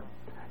bar,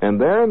 and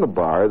there in the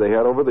bar, they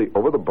had over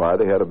the bar,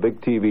 they had a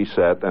big TV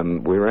set,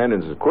 and we ran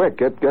in and said, "Quick,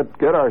 get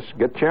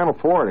Channel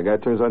 4." And the guy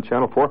turns on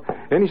Channel 4,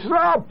 and he says,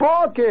 "Oh,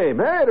 ball game!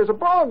 Hey, there's a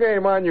ball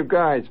game on, you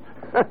guys!"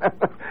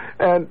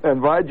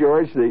 and by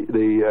George,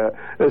 the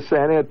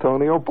San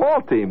Antonio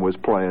ball team was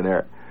playing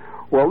there.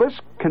 Well, this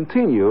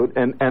continued,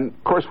 and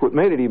of course, what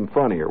made it even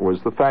funnier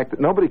was the fact that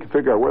nobody could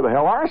figure out where the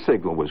hell our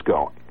signal was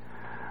going.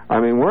 I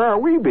mean, where are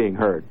we being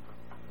heard?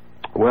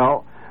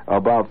 Well,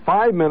 about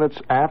 5 minutes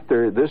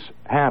after this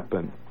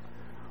happened,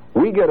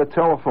 we get a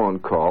telephone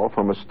call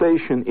from a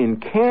station in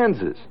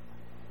Kansas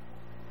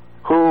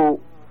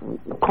who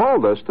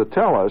called us to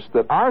tell us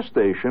that our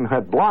station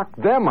had blocked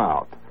them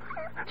out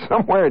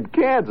somewhere in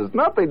Kansas,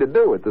 nothing to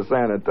do with the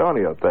San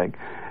Antonio thing,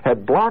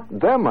 had blocked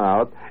them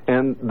out,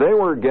 and they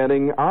were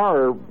getting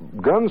our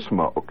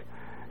Gunsmoke,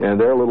 and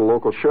their little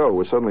local show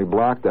was suddenly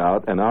blocked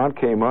out, and on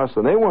came us,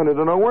 and they wanted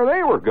to know where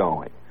they were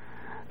going.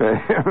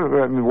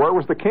 I mean, where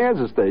was the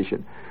Kansas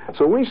station?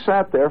 So we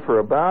sat there for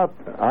about,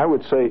 I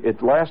would say,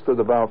 it lasted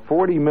about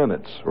 40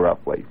 minutes,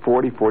 roughly,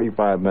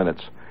 45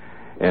 minutes.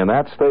 And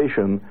that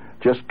station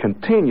just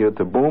continued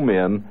to boom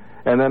in,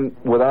 and then,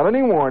 without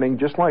any warning,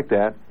 just like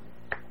that,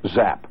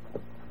 zap.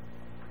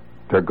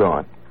 They're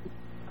gone.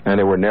 And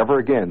they were never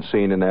again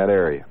seen in that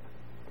area.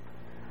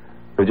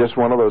 It was just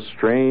one of those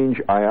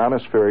strange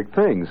ionospheric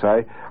things.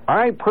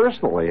 I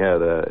personally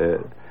had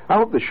I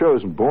hope the show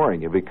isn't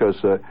boring you,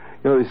 because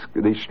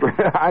these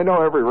I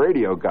know every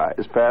radio guy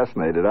is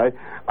fascinated. I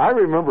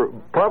remember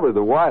probably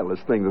the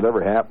wildest thing that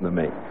ever happened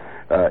to me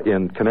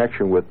in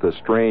connection with the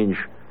strange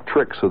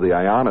tricks of the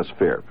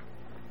ionosphere.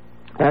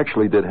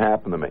 Actually did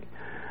happen to me.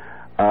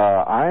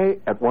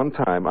 At one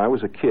time, I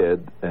was a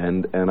kid,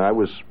 and I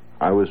was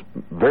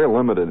very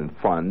limited in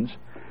funds,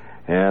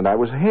 and I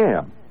was a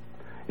ham.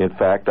 In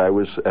fact, I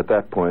was at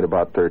that point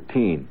about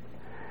 13,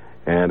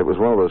 and it was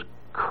one of those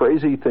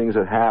crazy things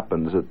that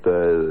happens that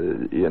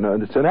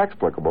it's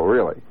inexplicable,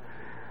 really.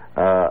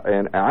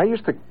 And I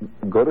used to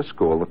go to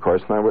school, of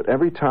course, and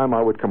every time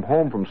I would come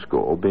home from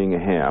school, being a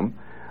ham,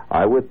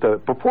 I would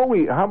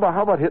how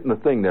about hitting the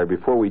thing there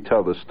before we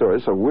tell the story?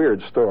 It's a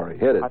weird story.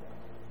 Hit it.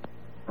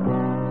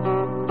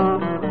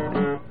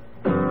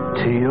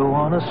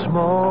 Tijuana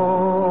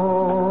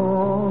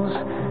Smalls,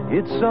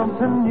 it's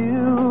something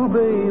new,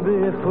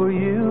 baby, for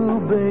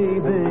you,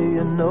 baby.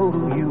 You know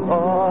who you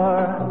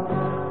are.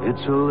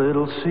 It's a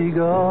little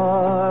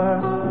cigar.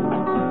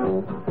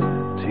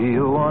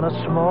 Tijuana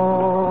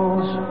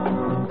Smalls,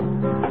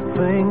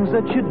 things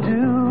that you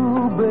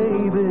do,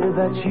 baby,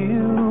 that's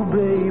you,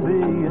 baby.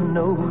 You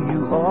know who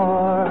you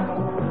are.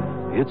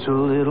 It's a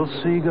little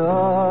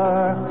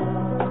cigar.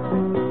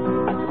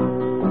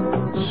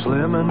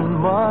 Slim and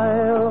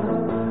mild,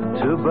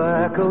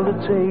 tobacco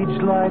that's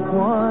aged like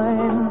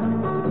wine.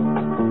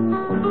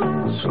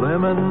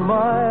 Slim and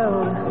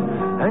mild,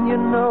 and you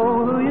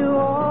know who you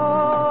are.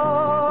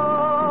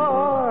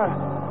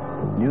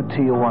 New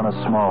Tijuana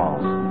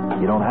Smalls.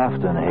 You don't have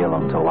to inhale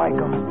them to like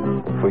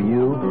them. For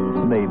you,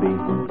 maybe,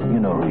 you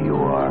know who you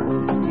are.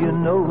 You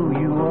know who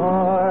you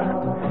are.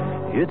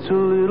 It's a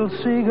little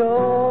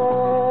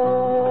cigar.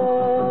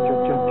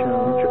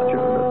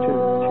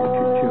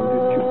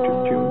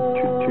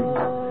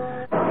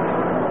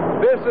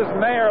 This is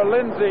Mayor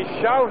Lindsay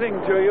shouting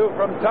to you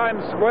from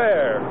Times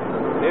Square.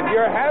 If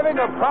you're having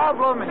a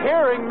problem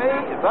hearing me,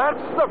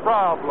 that's the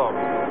problem.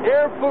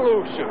 Air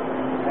pollution.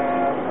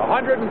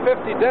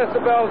 150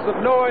 decibels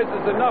of noise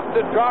is enough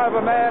to drive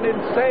a man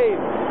insane.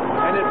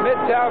 And in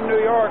Midtown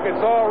New York,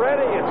 it's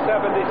already at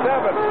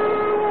 77.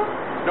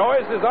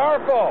 Noise is our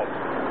fault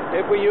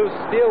if we use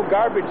steel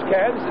garbage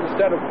cans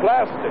instead of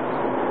plastic.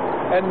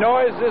 And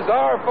noise is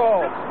our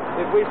fault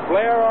if we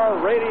flare our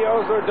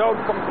radios or don't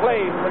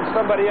complain when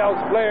somebody else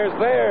flares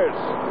theirs.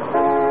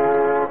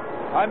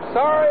 I'm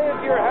sorry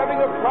if you're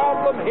having a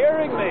problem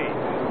hearing me.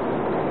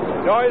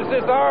 Noise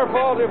is our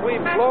fault if we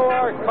blow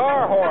our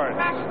car horns.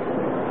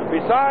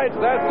 Besides,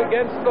 that's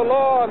against the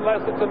law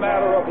unless it's a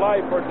matter of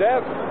life or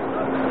death.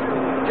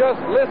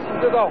 Just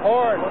listen to the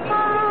horn.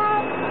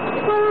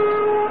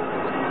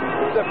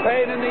 It's a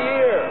pain in the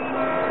ear.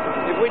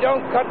 If we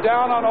don't cut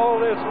down on all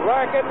this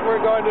racket,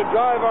 we're going to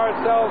drive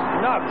ourselves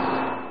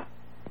nuts.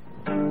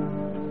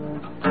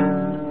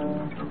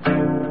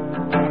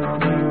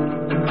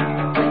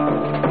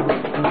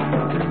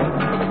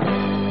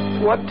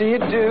 What do you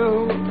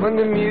do when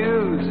the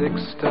music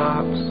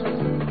stops?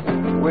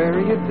 Where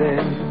are you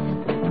then?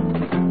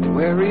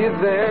 Where are you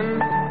then?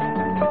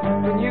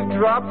 When you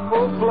drop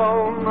full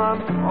blown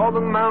on all the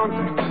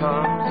mountain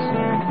tops?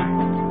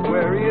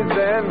 Where are you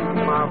then,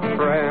 my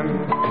friend?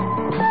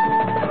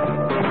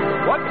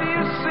 What do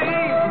you see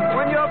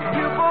when your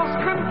pupils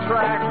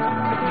contract?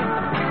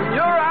 When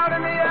you're out in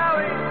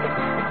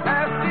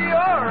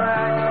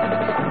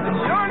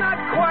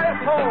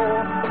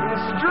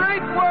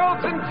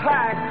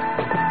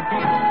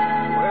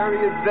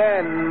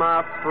then,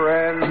 my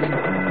friend?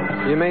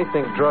 You may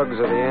think drugs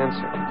are the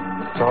answer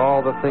to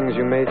all the things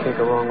you may think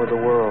are wrong with the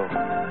world.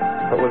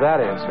 But with that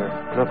answer,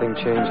 nothing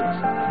changes,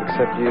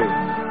 except you.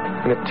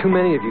 And if too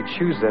many of you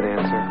choose that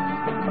answer,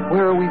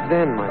 where are we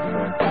then, my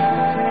friend?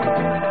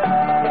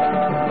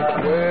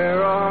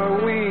 Where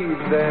are we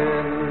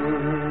then?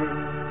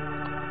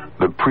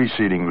 The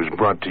preceding was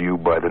brought to you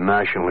by the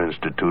National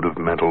Institute of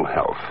Mental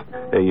Health.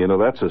 Hey, you know,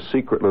 that's a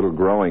secret little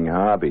growing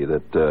hobby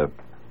that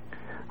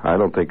I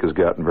don't think has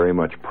gotten very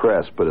much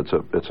press, but it's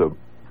a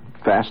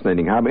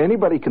fascinating hobby.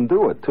 Anybody can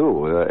do it,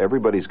 too.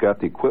 Everybody's got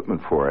the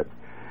equipment for it.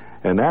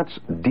 And that's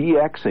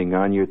DXing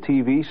on your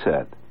TV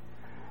set.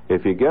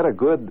 If you get a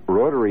good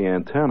rotary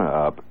antenna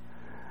up,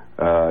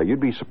 you'd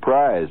be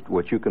surprised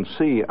what you can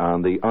see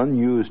on the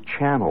unused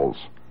channels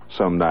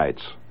some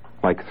nights,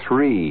 like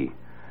 3,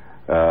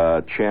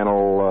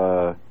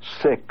 channel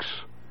 6,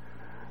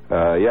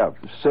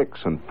 6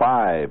 and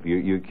 5.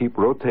 You keep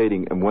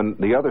rotating, and when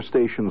the other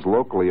stations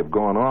locally have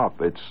gone off,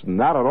 it's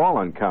not at all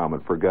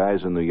uncommon for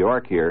guys in New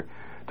York here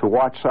to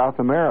watch South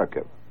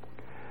America.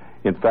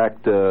 In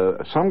fact,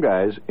 some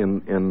guys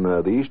in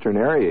the eastern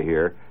area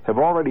here have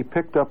already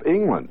picked up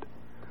England.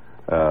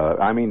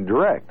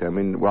 Direct.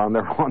 On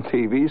their own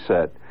TV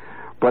set.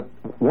 But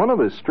one of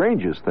the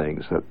strangest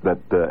things that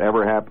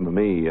ever happened to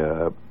me,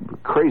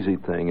 crazy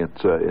thing, and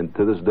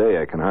to this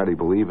day I can hardly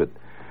believe it.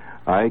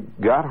 I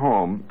got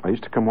home. I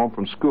used to come home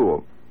from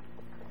school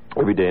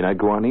every day, and I'd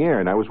go on the air,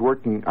 and I was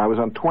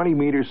on 20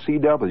 meters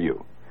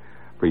CW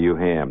for you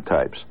ham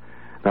types.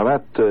 Now,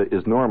 that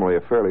is normally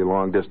a fairly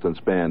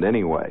long-distance band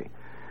anyway.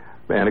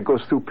 And it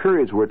goes through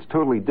periods where it's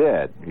totally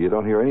dead. You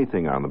don't hear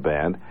anything on the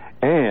band.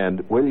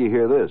 And, wait till you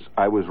hear this,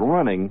 I was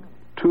running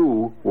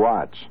 2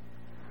 watts.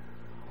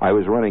 I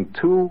was running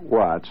 2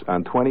 watts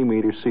on 20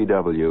 meters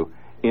CW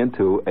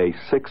into a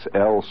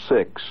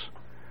 6L6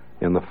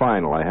 in the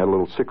final. I had a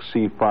little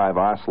 6C5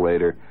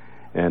 oscillator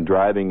and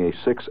driving a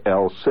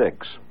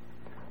 6L6,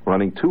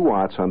 running 2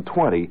 watts on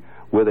 20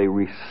 with a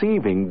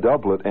receiving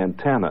doublet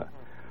antenna.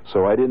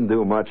 So I didn't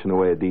do much in the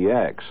way of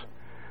DX.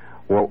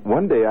 Well,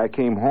 one day I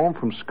came home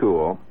from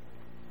school,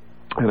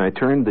 and I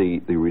turned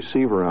the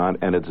receiver on,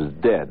 and it's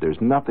dead.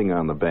 There's nothing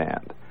on the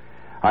band.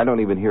 I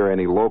don't even hear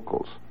any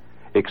locals,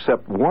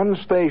 except one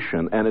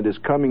station, and it is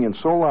coming in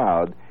so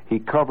loud, he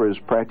covers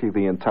practically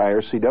the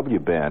entire CW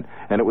band.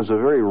 And it was a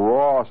very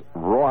raw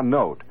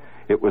note.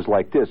 It was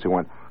like this. It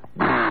went...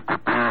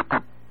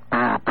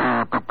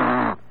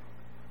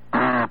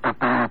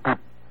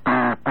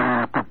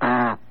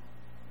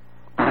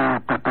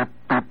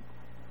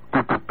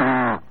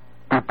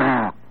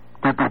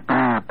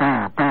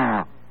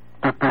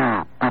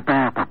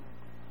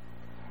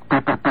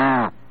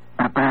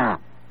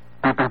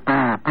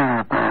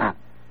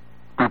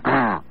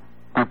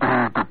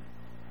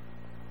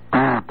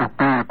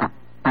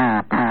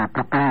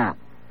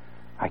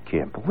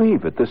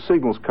 believe it. This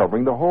signal's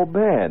covering the whole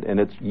band, and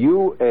it's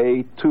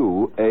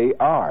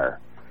UA2AR,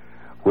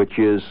 which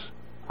is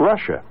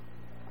Russia,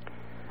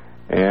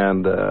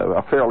 and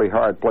a fairly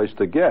hard place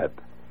to get,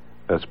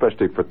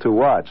 especially for 2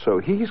 watts. So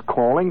he's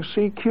calling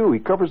CQ. He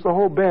covers the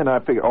whole band. I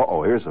figure,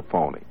 here's a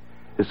phony.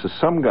 This is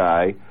some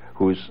guy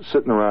who's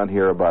sitting around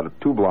here about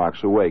 2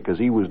 blocks away, because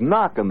he was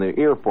knocking the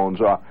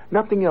earphones off.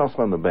 Nothing else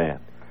on the band.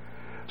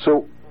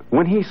 So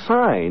when he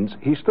signs,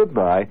 he stood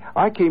by.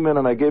 I came in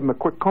and I gave him a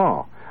quick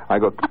call. I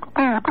go...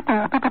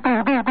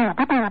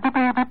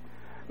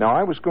 Now,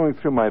 I was going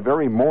through my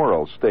very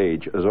moral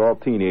stage, as all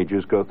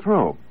teenagers go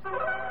through.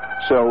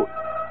 So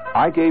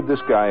I gave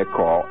this guy a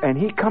call, and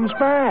he comes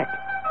back.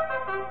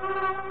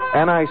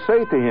 And I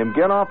say to him,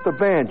 get off the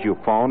band, you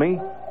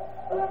phony.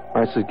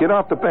 I says, get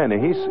off the band.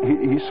 And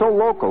he's so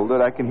local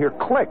that I can hear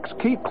clicks,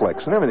 key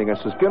clicks and everything. I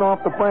says, get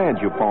off the band,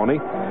 you phony.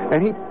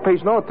 And he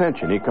pays no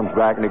attention. He comes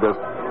back and he goes...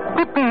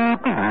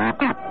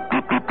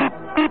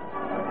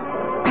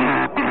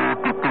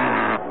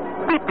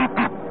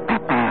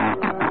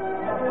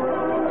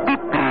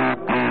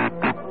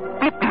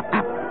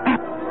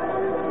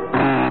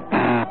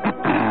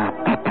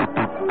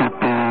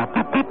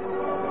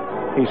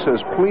 He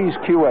says, please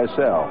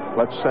QSL.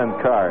 Let's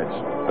send cards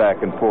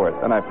back and forth.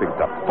 And I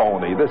picked up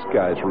phony. This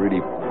guy's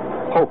really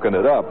poking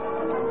it up.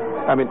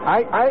 I mean,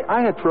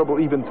 I had trouble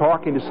even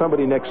talking to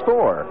somebody next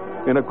door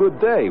in a good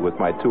day with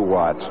my 2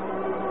 watts.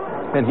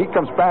 And he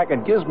comes back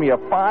and gives me a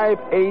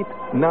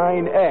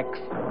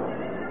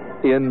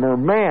 589X in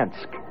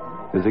Murmansk.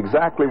 Is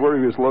exactly where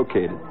he was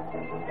located.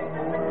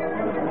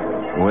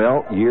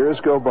 Well, years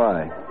go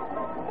by.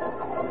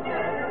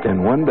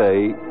 And one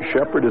day,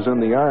 Shepard is in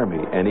the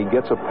Army, and he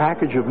gets a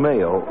package of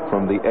mail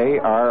from the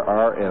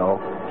ARRL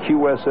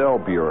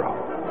QSL Bureau.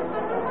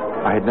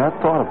 I had not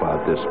thought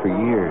about this for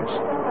years.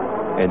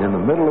 And in the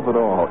middle of it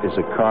all is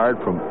a card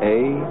from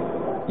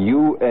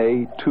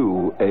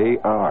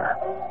UA2AR.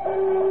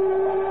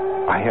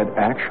 I had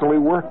actually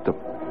worked them,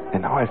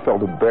 and now I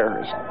felt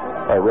embarrassed.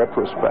 By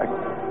retrospect,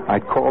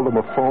 I called him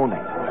a phony.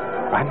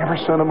 I never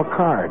sent him a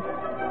card.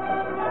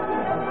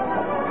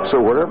 So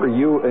wherever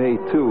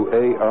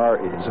UA2AR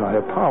is, I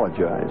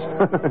apologize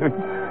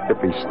if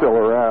he's still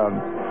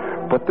around.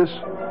 but this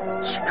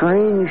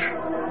strange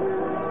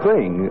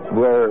thing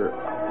where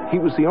he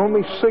was the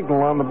only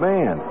signal on the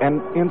band.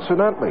 And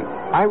incidentally,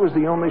 I was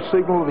the only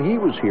signal that he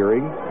was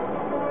hearing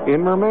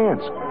in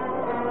Murmansk.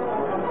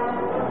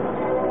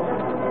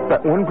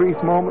 That one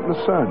brief moment in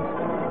the sun.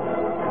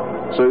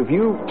 So if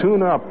you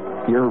tune up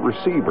your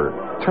receiver,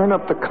 turn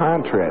up the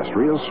contrast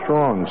real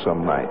strong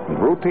some night, and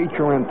rotate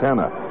your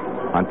antenna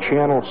on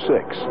channel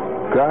 6,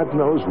 God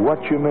knows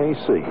what you may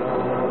see.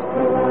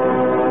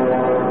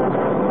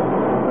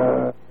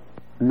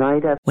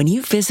 When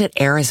you visit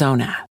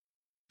Arizona,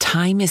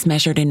 time is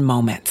measured in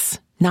moments,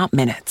 not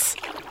minutes.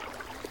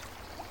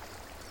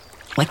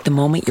 Like the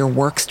moment your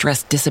work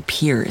stress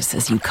disappears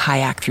as you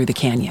kayak through the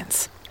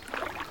canyons.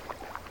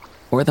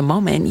 Or the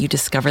moment you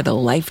discover the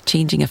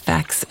life-changing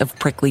effects of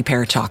prickly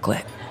pear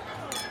chocolate.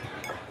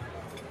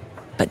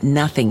 But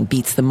nothing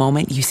beats the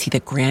moment you see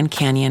the Grand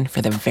Canyon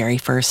for the very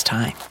first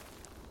time.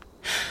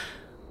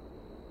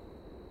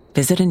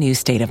 Visit a new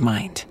state of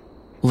mind.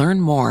 Learn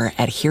more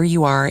at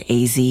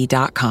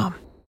hereyouareaz.com.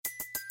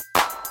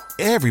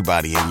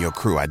 Everybody in your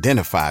crew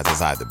identifies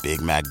as either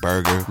Big Mac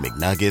Burger,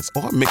 McNuggets,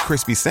 or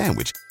McCrispy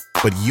Sandwich.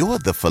 But you're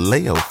the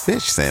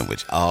Filet-O-Fish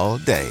Sandwich all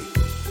day.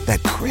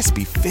 That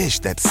crispy fish,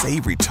 that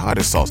savory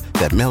tartar sauce,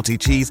 that melty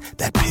cheese,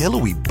 that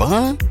pillowy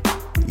bun.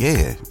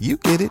 Yeah, you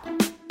get it.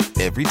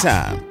 Every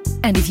time.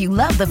 And if you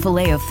love the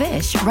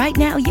Filet-O-Fish, right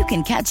now you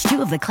can catch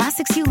 2 of the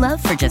classics you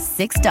love for just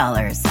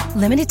 $6.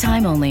 Limited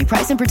time only.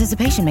 Price and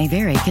participation may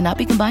vary. Cannot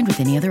be combined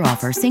with any other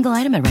offer. Single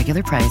item at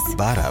regular price.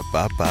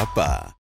 Ba-da-ba-ba-ba.